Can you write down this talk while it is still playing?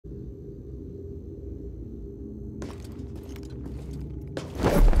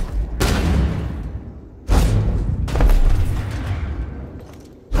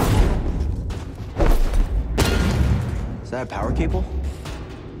that a power cable?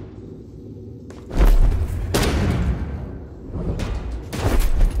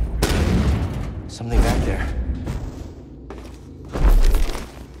 Something back there.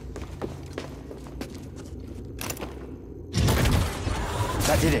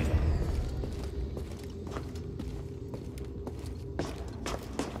 That did it.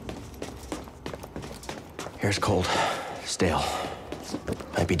 Air's cold, stale.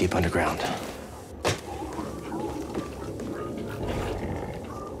 Might be deep underground.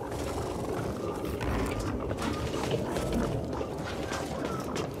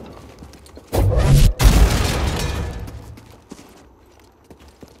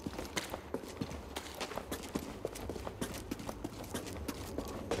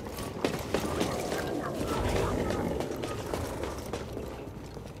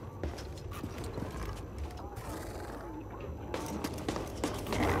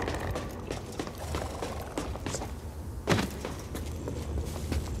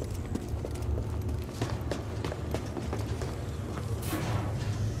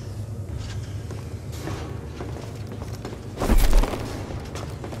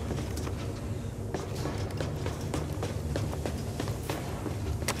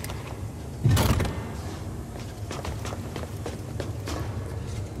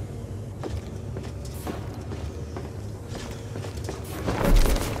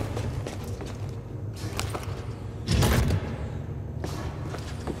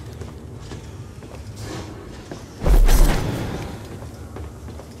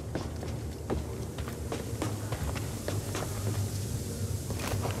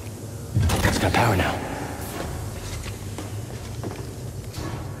 Got power now.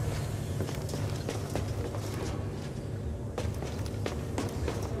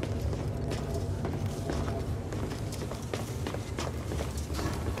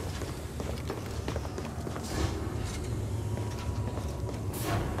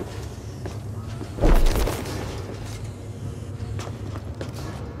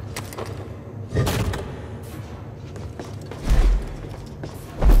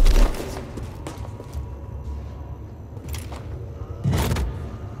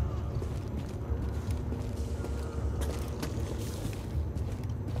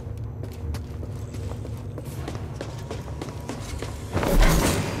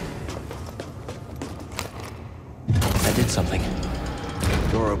 Did something.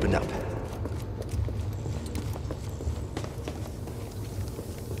 Door opened up.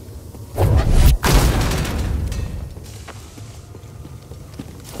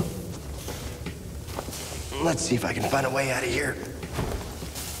 Let's see if I can find a way out of here.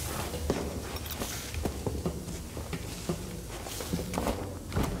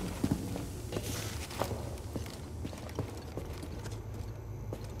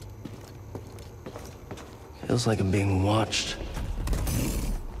 Feels like I'm being watched.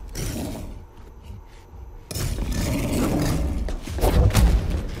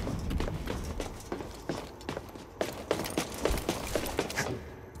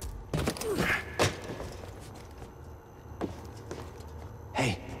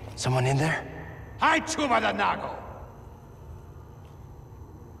 Hey, someone in there? Hi, Chuba the Nago.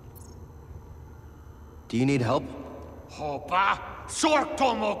 Do you need help? Hopa,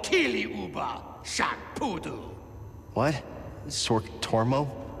 sortomo kili uba, shak pudu. What? Sork Tormo?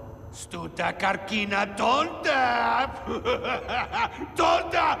 Stuta karkina donda.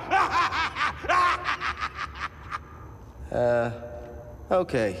 Donda.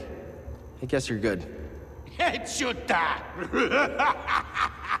 Okay. I guess you're good. Chuta.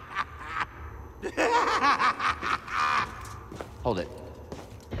 Hold it.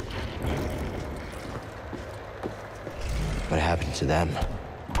 What happened to them?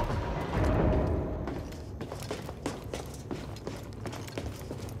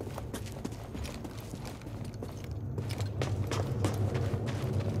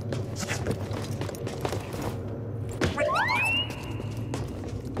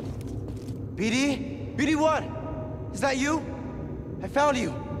 BD? BD1? Is that you? I found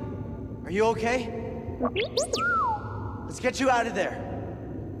you. Are you okay? Let's get you out of there.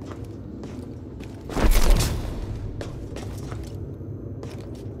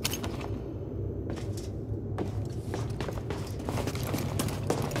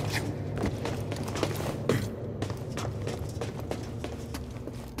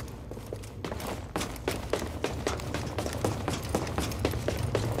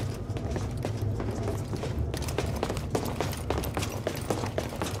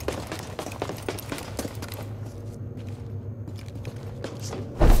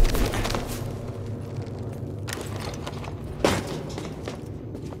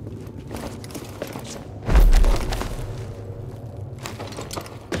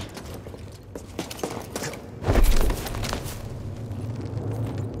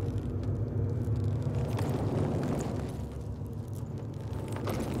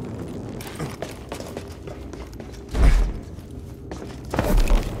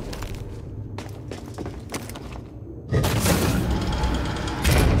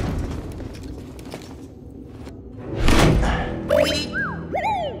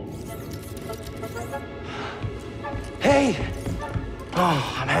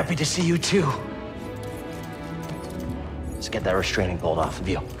 I'm happy to see you too. Let's get that restraining bolt off of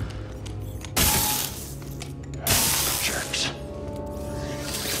you. Jerks.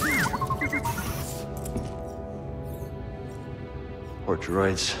 Poor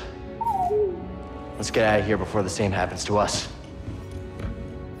droids. Let's get out of here before the same happens to us.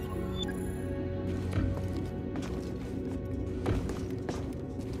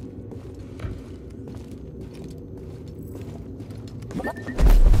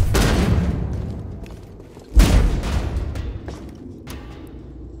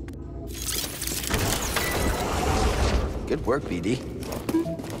 Good work, BD.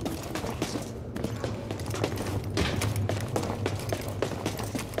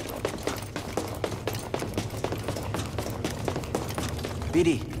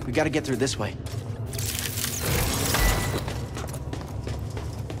 BD, we gotta get through this way.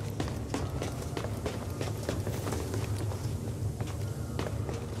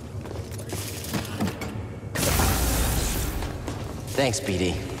 Thanks,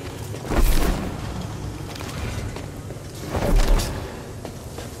 BD.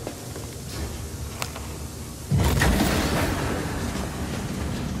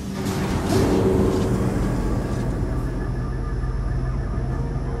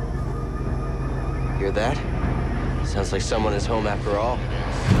 Hear that? Sounds like someone is home after all.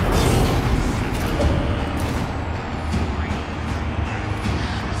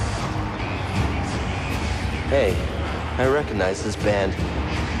 Hey, I recognize this band.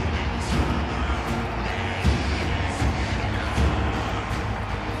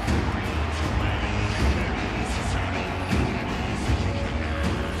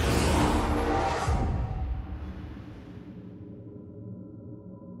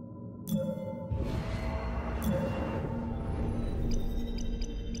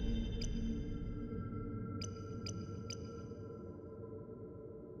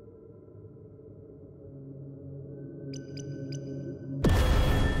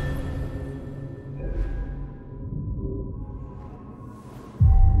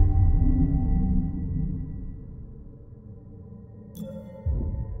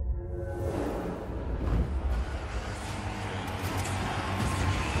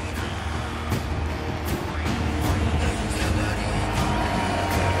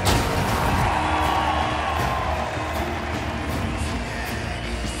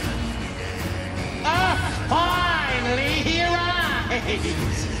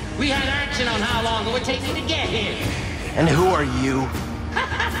 We had action on how long it would take you to get here. And who are you?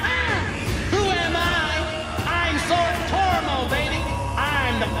 Who am I? I'm Sword Tormo, baby.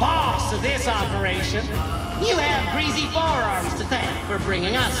 I'm the boss of this operation. You have greasy forearms to thank for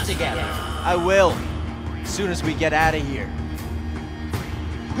bringing us together. I will, as soon as we get out of here.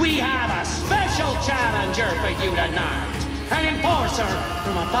 We have a special challenger for you tonight. An enforcer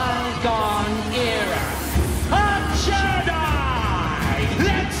from a bygone era. A Jedi!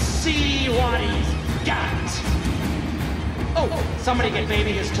 Let's see what he's got. Oh, somebody get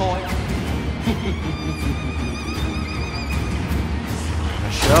baby his toy.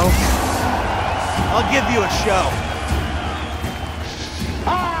 A show? I'll give you a show.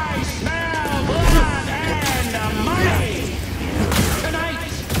 I smell blood and money. Tonight,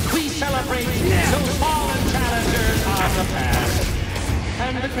 we celebrate those fallen challengers of the past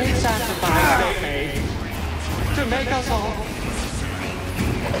and the great sacrifice they made to make us all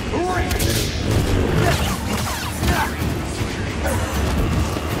rich.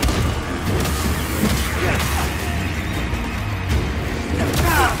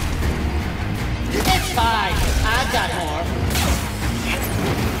 It's fine. I've got more.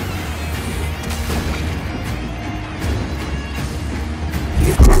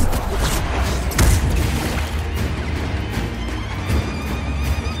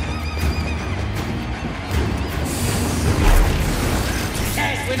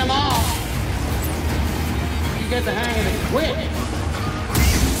 Can't win them all. You get the hang of it quick.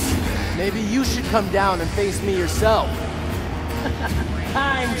 Maybe you should come down and face me yourself.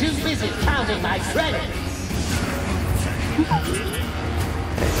 I'm too busy counting my credits. I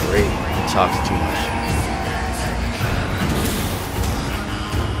agree. He talks too much.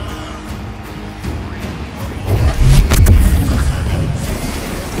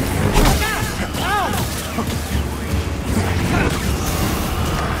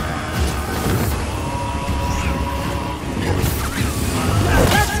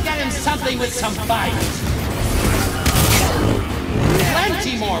 Let's get him something with some bite.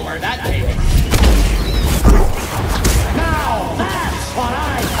 Plenty more where that takes. Now that's what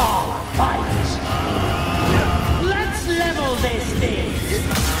I call a fight. Let's level this thing.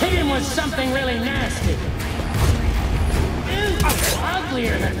 Hit him with something really nasty.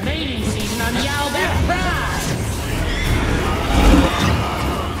 Uglier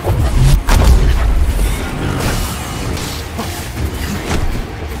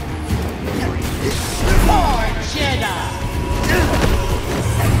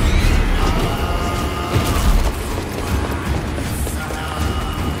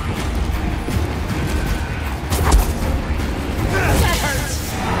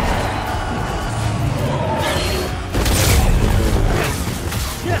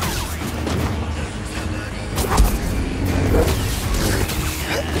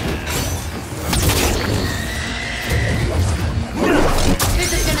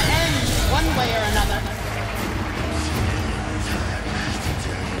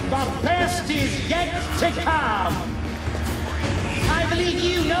The best is yet to come! I believe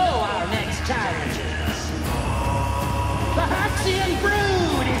you know our next challengers. The Haxian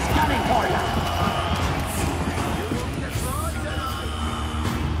Brood is coming for you!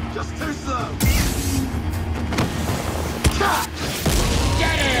 Just too slow.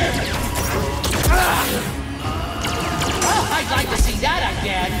 Get him! Oh, I'd like to see that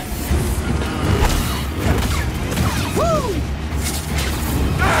again! Woo!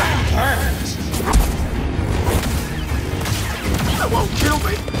 That hurt! That won't kill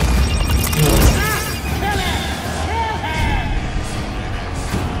me. Kill him! Kill him!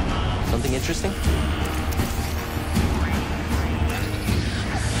 Something interesting?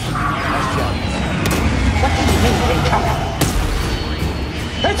 What do you mean, incoming?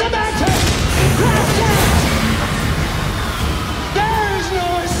 It's a mountain! Crash it! There's no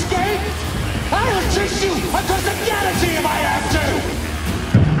escape! I will chase you across the galaxy if I have to!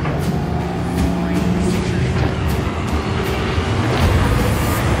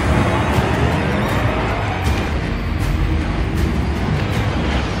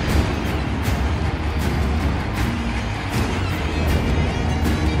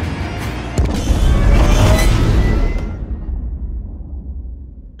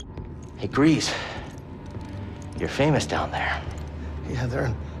 Hey, Grease. You're famous down there. Yeah, they're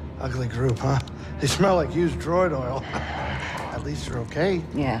an ugly group, huh? They smell like used droid oil. At least they're okay.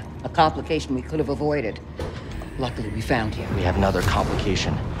 Yeah, a complication we could have avoided. Luckily, we found you. We have another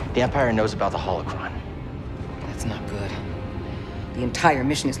complication. The Empire knows about the holocron. That's not good. The entire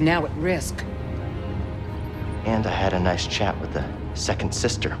mission is now at risk. And I had a nice chat with the second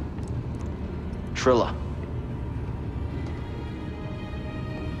sister, Trilla.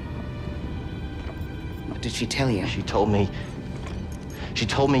 What did she tell you? She told me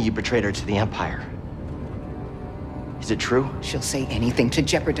you betrayed her to the Empire. Is it true? She'll say anything to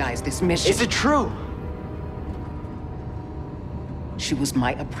jeopardize this mission. Is it true? She was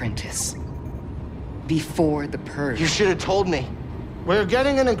my apprentice. Before the Purge. You should have told me. We're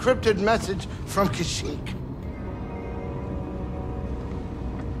getting an encrypted message from Kashyyyk.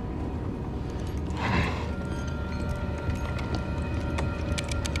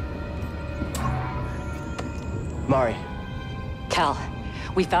 Mari. Cal,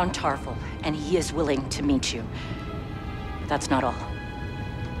 we found Tarful, and he is willing to meet you. But that's not all.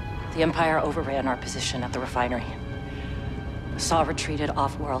 The Empire overran our position at the refinery. Saw retreated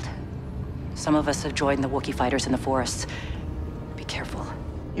off-world. Some of us have joined the Wookiee fighters in the forests. Be careful.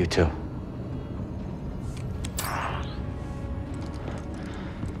 You too.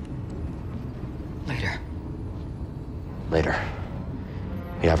 Later. Later.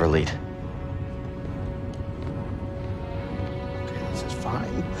 We have our lead. Okay, this is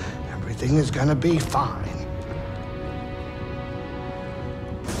fine. Everything is gonna be fine.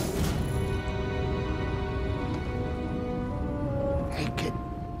 Hey, kid.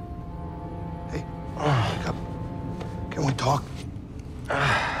 Hey, wake up. Can we talk?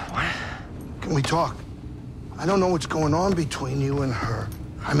 What? Can we talk? I don't know what's going on between you and her.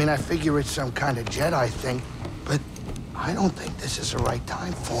 I mean, I figure it's some kind of Jedi thing, but I don't think this is the right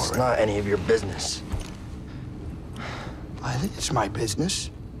time for It's it. not any of your business. I think it's my business.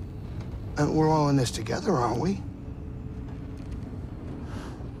 And we're all in this together, aren't we?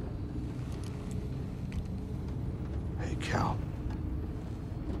 Hey, Cal.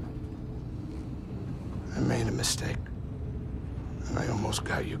 I made a mistake. And I almost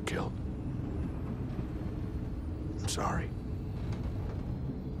got you killed. I'm sorry.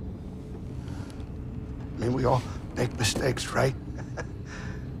 I mean, we all make mistakes, right?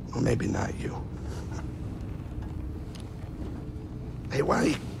 Well, maybe not you. Hey, why don't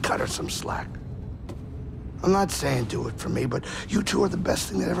you cut her some slack? I'm not saying do it for me, but you two are the best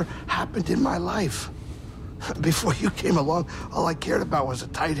thing that ever happened in my life. Before you came along, all I cared about was a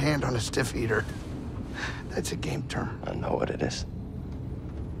tight hand on a stiff heater. That's a game term. I know what it is.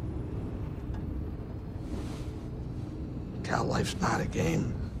 Cal, life's not a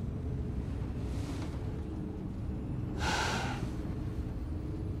game.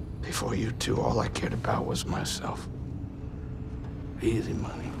 Before you two, all I cared about was myself. Easy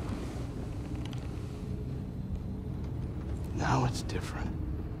money. Now it's different.